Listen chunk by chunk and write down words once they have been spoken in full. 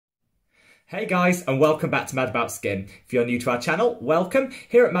Hey guys, and welcome back to Mad About Skin. If you're new to our channel, welcome.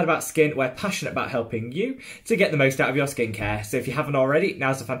 Here at Mad About Skin, we're passionate about helping you to get the most out of your skincare. So if you haven't already,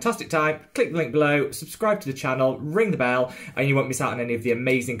 now's a fantastic time. Click the link below, subscribe to the channel, ring the bell, and you won't miss out on any of the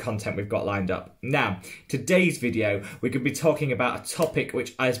amazing content we've got lined up. Now, today's video, we're going to be talking about a topic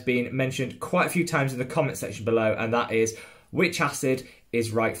which has been mentioned quite a few times in the comment section below, and that is, which acid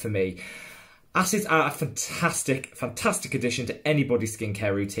is right for me? Acids are a fantastic addition to anybody's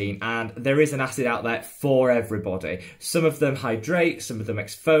skincare routine, and there is an acid out there for everybody. Some of them hydrate, some of them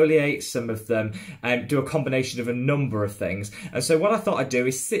exfoliate, some of them do a combination of a number of things. And so what I thought I'd do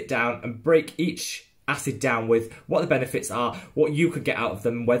is sit down and break each acid down with what the benefits are, what you could get out of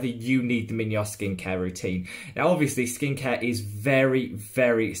them, whether you need them in your skincare routine. Now obviously skincare is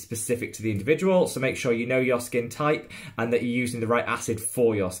very specific to the individual, so make sure you know your skin type and that you're using the right acid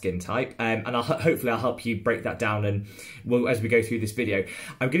for your skin type, and hopefully I'll help you break that down and as we go through this video.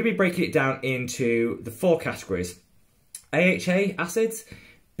 I'm going to be breaking it down into the 4 categories: AHA acids,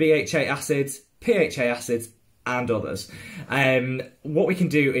 BHA acids, PHA acids, and others. What we can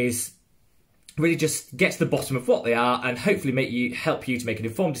do is really just get to the bottom of what they are and hopefully help you to make an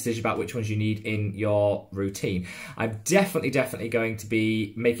informed decision about which ones you need in your routine. I'm definitely going to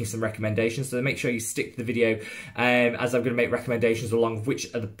be making some recommendations, so make sure you stick to the video as I'm going to make recommendations along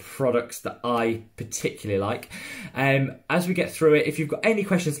which are the products that I particularly like. As we get through it, if you've got any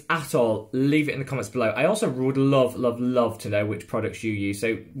questions at all, leave it in the comments below. I also would love to know which products you use.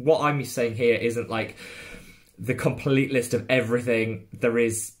 So what I'm saying here isn't like the complete list of everything there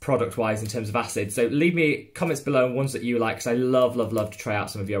is product-wise in terms of acid. So leave me comments below on ones that you like, because I love to try out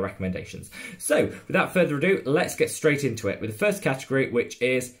some of your recommendations. So without further ado, let's get straight into it with the first category, which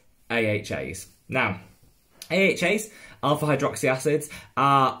is AHAs. Now, AHAs, alpha hydroxy acids,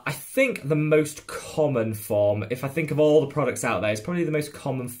 are, I think, the most common form. If I think of all the products out there, it's probably the most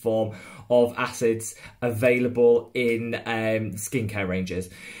common form of acids available in skincare ranges.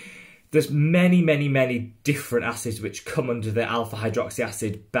 There's many different acids which come under the alpha hydroxy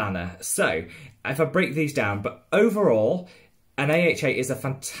acid banner. So if I break these down, but overall, an AHA is a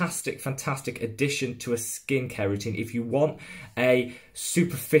fantastic addition to a skincare routine if you want a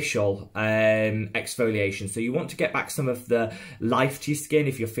superficial exfoliation. So you want to get back some of the life to your skin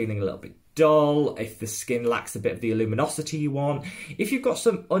if you're feeling a little bit dull, if the skin lacks a bit of the luminosity you want, if you've got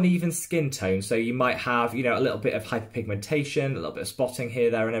some uneven skin tone, so you might have, you know, a little bit of hyperpigmentation, a little bit of spotting here,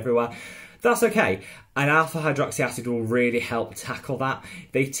 there and everywhere, that's okay. An alpha hydroxy acid will really help tackle that.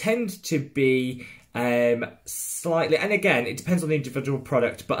 They tend to be slightly, and again, it depends on the individual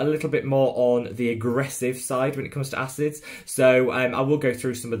product, but a little bit more on the aggressive side when it comes to acids. So I will go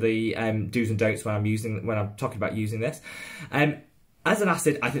through some of the do's and don'ts when I'm talking about using this. As an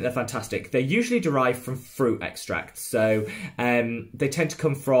acid, I think they're fantastic. They're usually derived from fruit extracts. So they tend to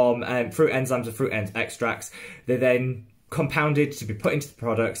come from fruit enzymes or fruit extracts. They're then compounded to be put into the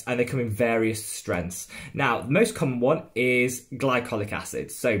products, and they come in various strengths. Now, the most common one is glycolic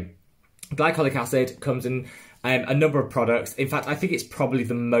acid. So glycolic acid comes in a number of products. In fact, I think it's probably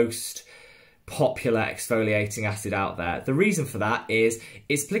the most popular exfoliating acid out there. The reason for that is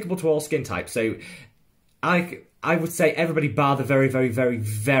it's applicable to all skin types. So I would say everybody bar the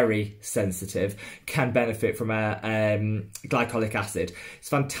very sensitive can benefit from a glycolic acid. It's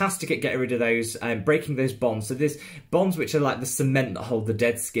fantastic at getting rid of those, breaking those bonds. So there's bonds which are like the cement that hold the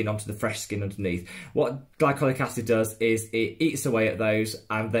dead skin onto the fresh skin underneath. What glycolic acid does is it eats away at those,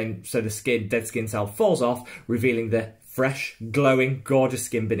 and then so the dead skin cell falls off, revealing the fresh, glowing, gorgeous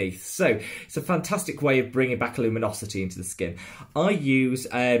skin beneath. So it's a fantastic way of bringing back a luminosity into the skin. I use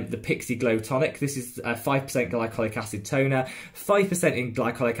the Pixi Glow Tonic. This is a 5% glycolic acid toner. 5% in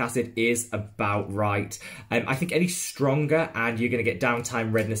glycolic acid is about right. I think any stronger and you're going to get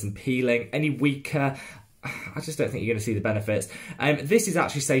downtime, redness and peeling. Any weaker, I just don't think you're going to see the benefits. This is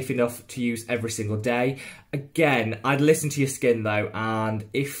actually safe enough to use every single day. Again, I'd listen to your skin though, and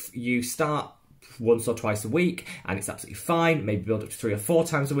if you start once or twice a week and it's absolutely fine, maybe build up to 3 or 4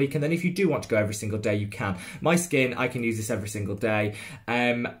 times a week, and then if you do want to go every single day, you can. My skin, I can use this every single day,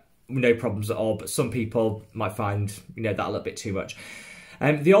 no problems at all, but some people might find, you know, that a little bit too much.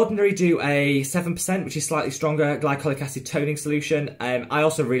 The Ordinary do a 7%, which is slightly stronger glycolic acid toning solution. I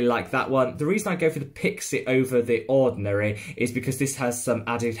also really like that one. The reason I go for the Pixi over the Ordinary is because this has some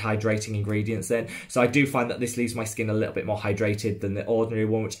added hydrating ingredients in. So I do find that this leaves my skin a little bit more hydrated than the Ordinary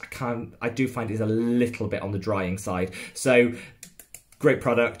one, which I do find is a little bit on the drying side. So Great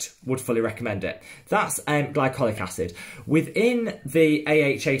product, would fully recommend it. That's Glycolic Acid. Within the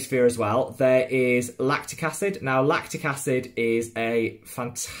AHA sphere as well, there is Lactic Acid. Now, Lactic Acid is a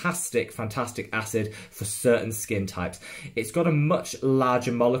fantastic, fantastic acid for certain skin types. It's got a much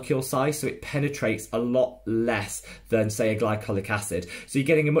larger molecule size, so it penetrates a lot less than, say, a Glycolic Acid. So you're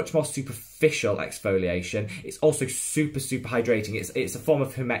getting a much more superficial exfoliation. It's also super, super hydrating. It's a form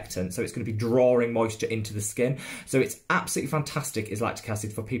of humectant, so it's going to be drawing moisture into the skin. So it's absolutely fantastic, is Lactic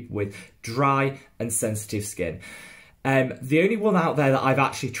Acid, for people with dry and sensitive skin. The only one out there that I've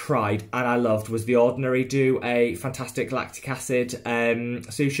actually tried and I loved was The Ordinary do a fantastic Lactic Acid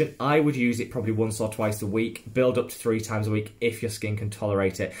solution. I would use it probably once or twice a week, build up to 3 times a week if your skin can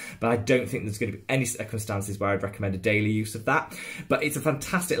tolerate it. But I don't think there's going to be any circumstances where I'd recommend a daily use of that. But it's a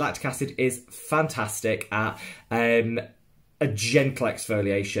fantastic, Lactic Acid is fantastic at a gentle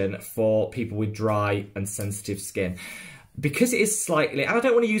exfoliation for people with dry and sensitive skin. Because it is slightly, and I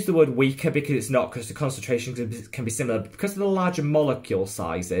don't want to use the word weaker because it's not, because the concentration can be similar, because of the larger molecule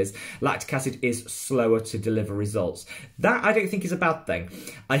sizes, lactic acid is slower to deliver results. That I don't think is a bad thing.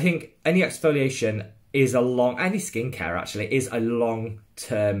 I think any exfoliation is any skincare actually, is a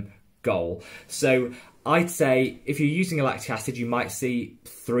long-term goal. So I'd say if you're using a lactic acid, you might see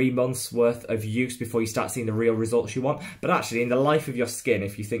 3 months worth of use before you start seeing the real results you want. But actually, in the life of your skin,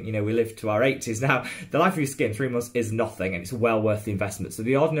 if you think, you know, we live to our 80s now, the life of your skin, 3 months is nothing, and it's well worth the investment. So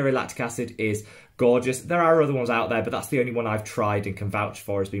The Ordinary Lactic Acid is gorgeous. There are other ones out there, but that's the only one I've tried and can vouch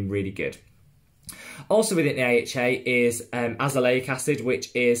for has been really good. Also within the AHA is Azelaic Acid, which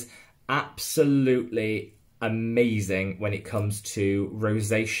is absolutely amazing when it comes to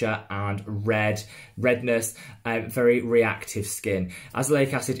rosacea and redness, very reactive skin.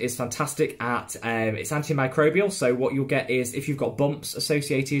 Azelaic acid is fantastic at, it's antimicrobial, so what you'll get is if you've got bumps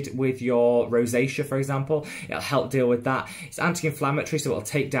associated with your rosacea, for example, it'll help deal with that. It's anti-inflammatory, so it'll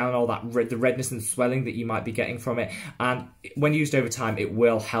take down all that the redness and swelling that you might be getting from it, and when used over time, it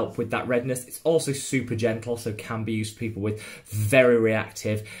will help with that redness. It's also super gentle, so can be used for people with very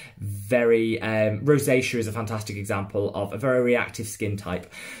reactive, rosacea is a fantastic example of a very reactive skin type.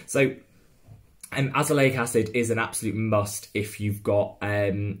 So azelaic acid is an absolute must if you've got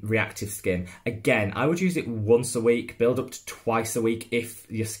reactive skin. Again, I would use it once a week, build up to twice a week if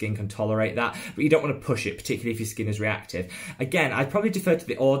your skin can tolerate that, but you don't want to push it, particularly if your skin is reactive. Again, I'd probably defer to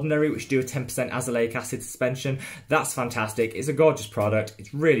The Ordinary, which do a 10% azelaic acid suspension. That's fantastic. It's a gorgeous product.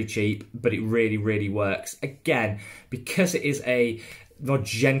 It's really cheap, but it really, really works. Again, because it is a more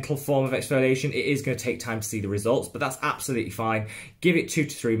gentle form of exfoliation, it is going to take time to see the results, but that's absolutely fine. Give it 2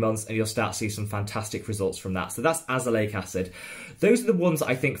 to 3 months and you'll start to see some fantastic results from that. So that's azelaic acid. Those are the ones that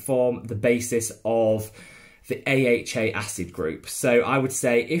I think form the basis of the AHA acid group. So I would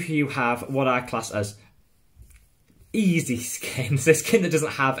say if you have what I class as easy skin, so skin that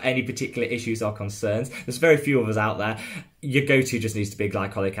doesn't have any particular issues or concerns, there's very few of us out there, your go-to just needs to be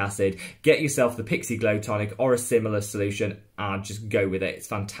glycolic acid. Get yourself the Pixi Glow Tonic or a similar solution and just go with it. It's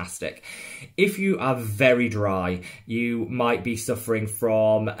fantastic. If you are very dry, you might be suffering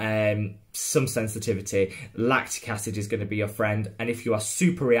from some sensitivity, lactic acid is going to be your friend. And if you are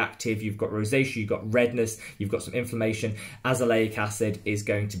super reactive, you've got rosacea, you've got redness, you've got some inflammation, azelaic acid is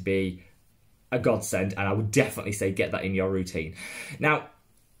going to be a godsend, and I would definitely say get that in your routine. Now,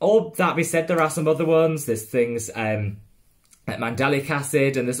 all that being said, there are some other ones. There's things like Mandelic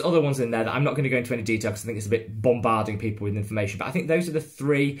acid, and there's other ones in there that I'm not going to go into any detail because I think it's a bit bombarding people with information, but I think those are the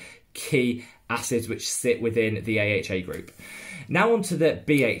 3 key acids which sit within the AHA group. Now onto the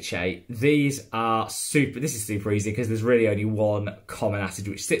BHA. This is super easy because there's really only one common acid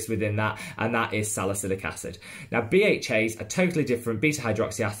which sits within that, and that is salicylic acid. Now BHAs are totally different, beta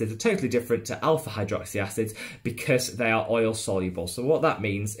hydroxy acids are totally different to alpha hydroxy acids because they are oil soluble. So what that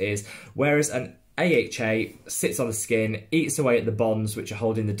means is, whereas an AHA sits on the skin, eats away at the bonds which are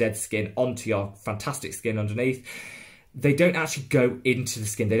holding the dead skin onto your fantastic skin underneath, they don't actually go into the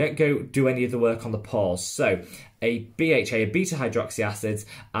skin. They don't go do any of the work on the pores. So a BHA, a beta hydroxy acids,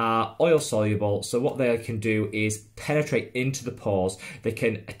 are oil soluble. So what they can do is penetrate into the pores. They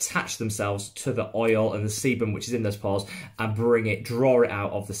can attach themselves to the oil and the sebum which is in those pores and draw it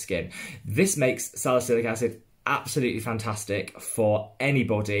out of the skin. This makes salicylic acid absolutely fantastic for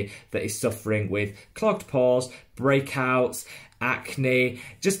anybody that is suffering with clogged pores, breakouts, acne,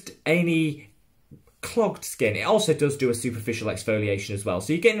 just any clogged skin. It also does do a superficial exfoliation as well.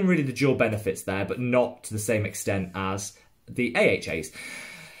 So you're getting really the dual benefits there, but not to the same extent as the AHAs.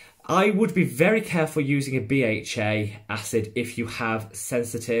 I would be very careful using a BHA acid if you have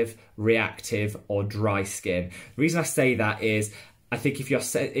sensitive, reactive or dry skin. The reason I say that is I think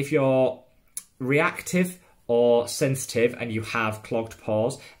if you're reactive or sensitive and you have clogged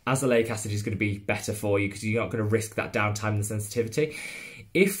pores, azelaic acid is going to be better for you because you're not going to risk that downtime and the sensitivity.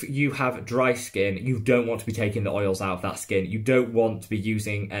 If you have dry skin, you don't want to be taking the oils out of that skin. You don't want to be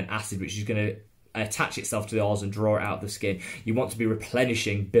using an acid which is going to attach itself to the oils and draw it out of the skin. You want to be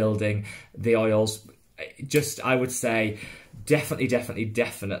replenishing, building the oils. Just, I would say,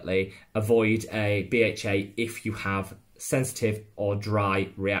 definitely avoid a BHA if you have sensitive or dry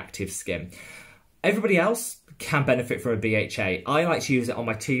reactive skin. Everybody else can benefit from a BHA. I like to use it on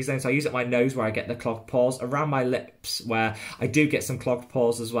my T-zone, so I use it on my nose where I get the clogged pores, around my lips where I do get some clogged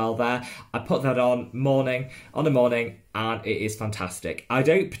pores as well there. I put that on the morning, and it is fantastic. I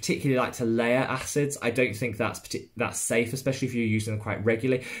don't particularly like to layer acids. I don't think that's safe, especially if you're using them quite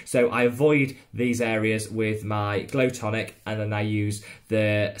regularly. So I avoid these areas with my Glow Tonic, and then I use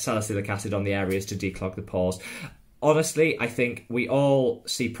the Salicylic Acid on the areas to declog the pores. Honestly, I think we all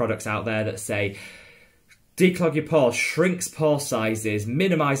see products out there that say declog your pores, shrinks pore sizes,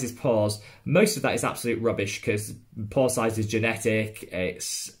 minimises pores. Most of that is absolute rubbish because pore size is genetic,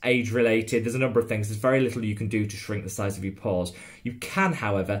 it's age-related, there's a number of things. There's very little you can do to shrink the size of your pores. You can,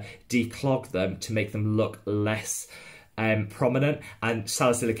 however, declog them to make them look less prominent, and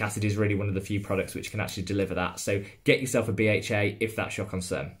salicylic acid is really one of the few products which can actually deliver that. So get yourself a BHA if that's your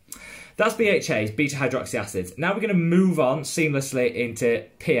concern. That's BHAs, beta-hydroxy acids. Now we're going to move on seamlessly into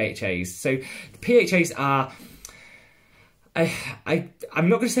PHAs. So the PHAs are, I'm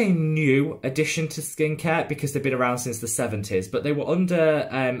not going to say a new addition to skincare because they've been around since the 70s, but they were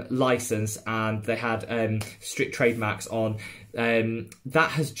under license and they had strict trademarks on.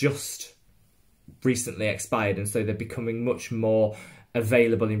 That has just recently expired, and so they're becoming much more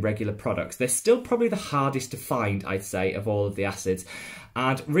available in regular products. They're still probably the hardest to find, I'd say, of all of the acids.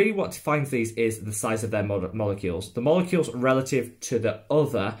 And really what defines these is the size of their molecules. The molecules relative to the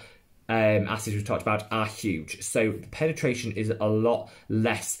other acids we've talked about are huge. So the penetration is a lot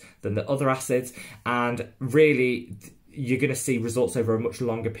less than the other acids, and really you're going to see results over a much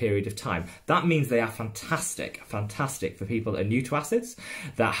longer period of time. That means they are fantastic for people that are new to acids,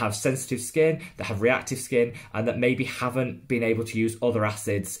 that have sensitive skin, that have reactive skin, and that maybe haven't been able to use other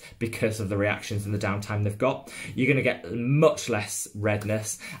acids because of the reactions and the downtime they've got. You're going to get much less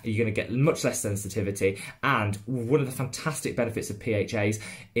redness, you're going to get much less sensitivity, and one of the fantastic benefits of PHAs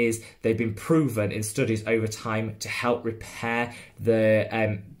is they've been proven in studies over time to help repair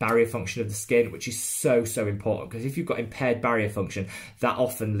the barrier function of the skin, which is so important, because if you've got impaired barrier function, that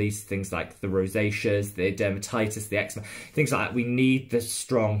often leads to things like the rosaceas, the dermatitis, the eczema, things like that. We need the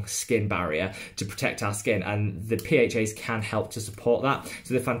strong skin barrier to protect our skin, and the PHAs can help to support that.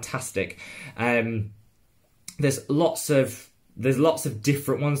 So they're fantastic. There's lots of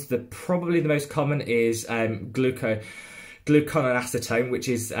different ones. Probably the most common is glucononacetone, which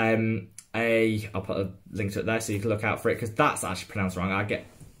is I'll put a link to it there so you can look out for it, because that's actually pronounced wrong. I get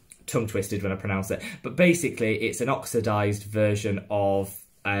tongue twisted when I pronounce it, but basically it's an oxidized version of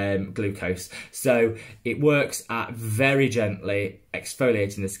glucose. So it works at very gently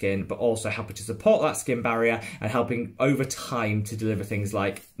exfoliating the skin, but also helping to support that skin barrier and helping over time to deliver things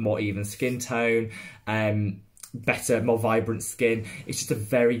like more even skin tone, better, more vibrant skin. It's just a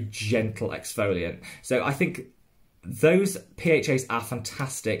very gentle exfoliant. So I think those PHAs are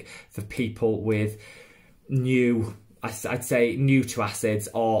fantastic for people with I'd say new to acids,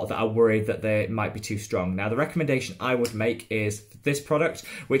 or that are worried that they might be too strong. Now, the recommendation I would make is this product,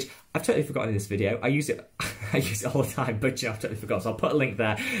 which I've totally forgotten in this video. I use it all the time, but I've totally forgot. So I'll put a link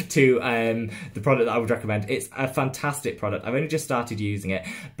there to the product that I would recommend. It's a fantastic product. I've only just started using it,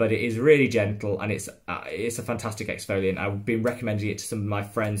 but it is really gentle, and it's a fantastic exfoliant. I've been recommending it to some of my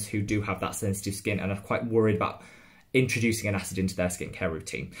friends who do have that sensitive skin and are quite worried about introducing an acid into their skincare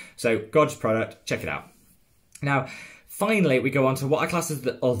routine. So gorgeous product, check it out. Now, finally, we go on to what I class as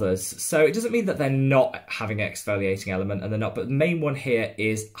the others. So it doesn't mean that they're not having an exfoliating element, and they're not, but the main one here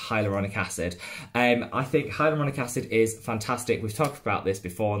is hyaluronic acid. I think hyaluronic acid is fantastic. We've talked about this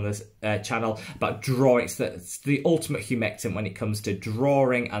before on this channel, about drawing. It's the ultimate humectant when it comes to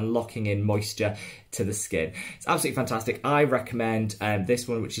drawing and locking in moisture to the skin. It's absolutely fantastic. I recommend this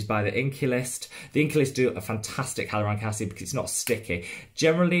one, which is by the Inculist. The Inculist do a fantastic hyaluronic acid because it's not sticky.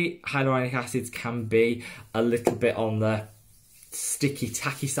 Generally, hyaluronic acids can be a little bit on the sticky,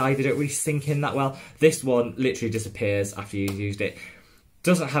 tacky side. They don't really sink in that well. This one literally disappears after you've used it.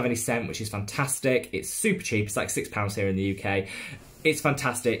 Doesn't have any scent, which is fantastic. It's super cheap. It's like £6 here in the UK. It's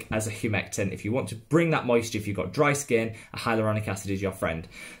fantastic as a humectant. If you want to bring that moisture, if you've got dry skin, a hyaluronic acid is your friend.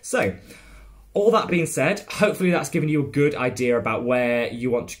 So, all that being said, hopefully that's given you a good idea about where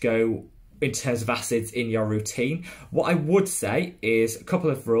you want to go in terms of acids in your routine. What I would say is a couple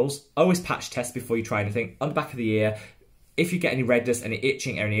of rules. Always patch test before you try anything. On the back of the ear, if you get any redness, any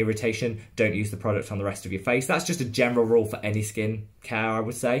itching, or any irritation, don't use the product on the rest of your face. That's just a general rule for any skin care, I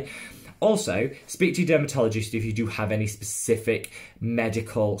would say. Also, speak to your dermatologist if you do have any specific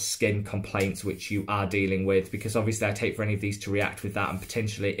medical skin complaints which you are dealing with, because obviously I take for any of these to react with that and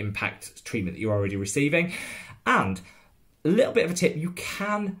potentially impact treatment that you're already receiving. And a little bit of a tip, you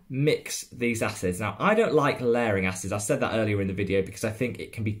can mix these acids. Now, I don't like layering acids. I said that earlier in the video because I think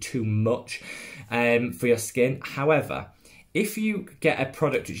it can be too much for your skin. However, if you get a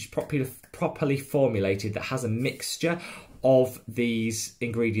product which is properly formulated that has a mixture of these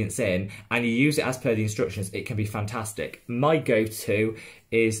ingredients in and you use it as per the instructions, it can be fantastic. My go-to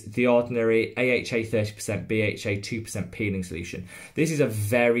is the ordinary AHA 30%, BHA 2% peeling solution. This is a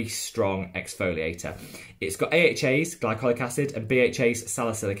very strong exfoliator. It's got AHA's, Glycolic Acid, and BHA's,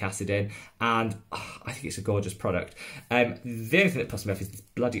 Salicylic Acid in, and I think it's a gorgeous product. The only thing that puts me off is this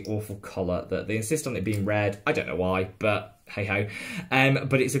bloody awful colour that they insist on it being red. I don't know why, but hey ho.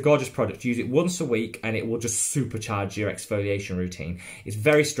 But it's a gorgeous product. Use it once a week and it will just supercharge your exfoliation routine. It's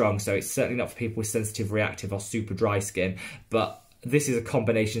very strong, so it's certainly not for people with sensitive, reactive, or super dry skin, but this is a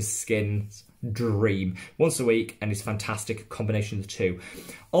combination skin's dream. Once a week, and it's a fantastic combination of the two.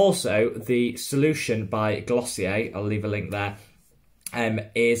 Also, the solution by Glossier, I'll leave a link there,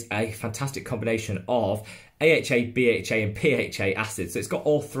 is a fantastic combination of AHA, BHA, and PHA acids. So it's got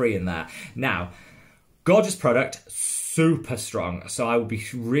all three in there. Now, gorgeous product, super strong. So I would be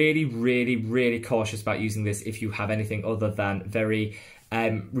really, really, really cautious about using this if you have anything other than very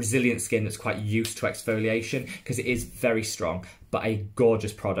resilient skin that's quite used to exfoliation, because it is very strong, but a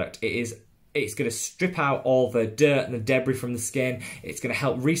gorgeous product. It's going to strip out all the dirt and the debris from the skin. It's going to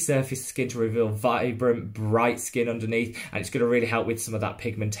help resurface the skin to reveal vibrant, bright skin underneath, and it's going to really help with some of that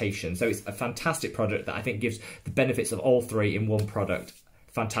pigmentation. So it's a fantastic product that I think gives the benefits of all three in one product.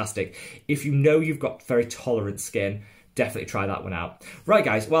 Fantastic. If you know you've got very tolerant skin, definitely try that one out. Right,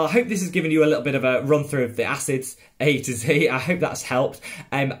 guys, well, I hope this has given you a little bit of a run through of the acids A to Z. I hope that's helped.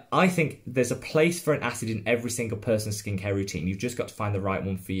 I think there's a place for an acid in every single person's skincare routine. You've just got to find the right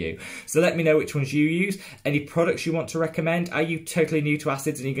one for you. So let me know which ones you use, any products you want to recommend. Are you totally new to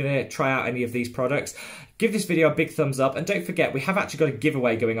acids and you're going to try out any of these products? Give this video a big thumbs up, and don't forget, we have actually got a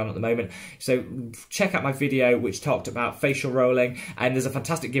giveaway going on at the moment, so check out my video which talked about facial rolling, and there's a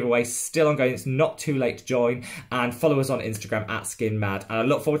fantastic giveaway still ongoing. It's not too late to join, and follow us on Instagram @SkinMad, and I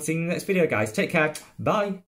look forward to seeing you in the next video, guys. Take care, bye.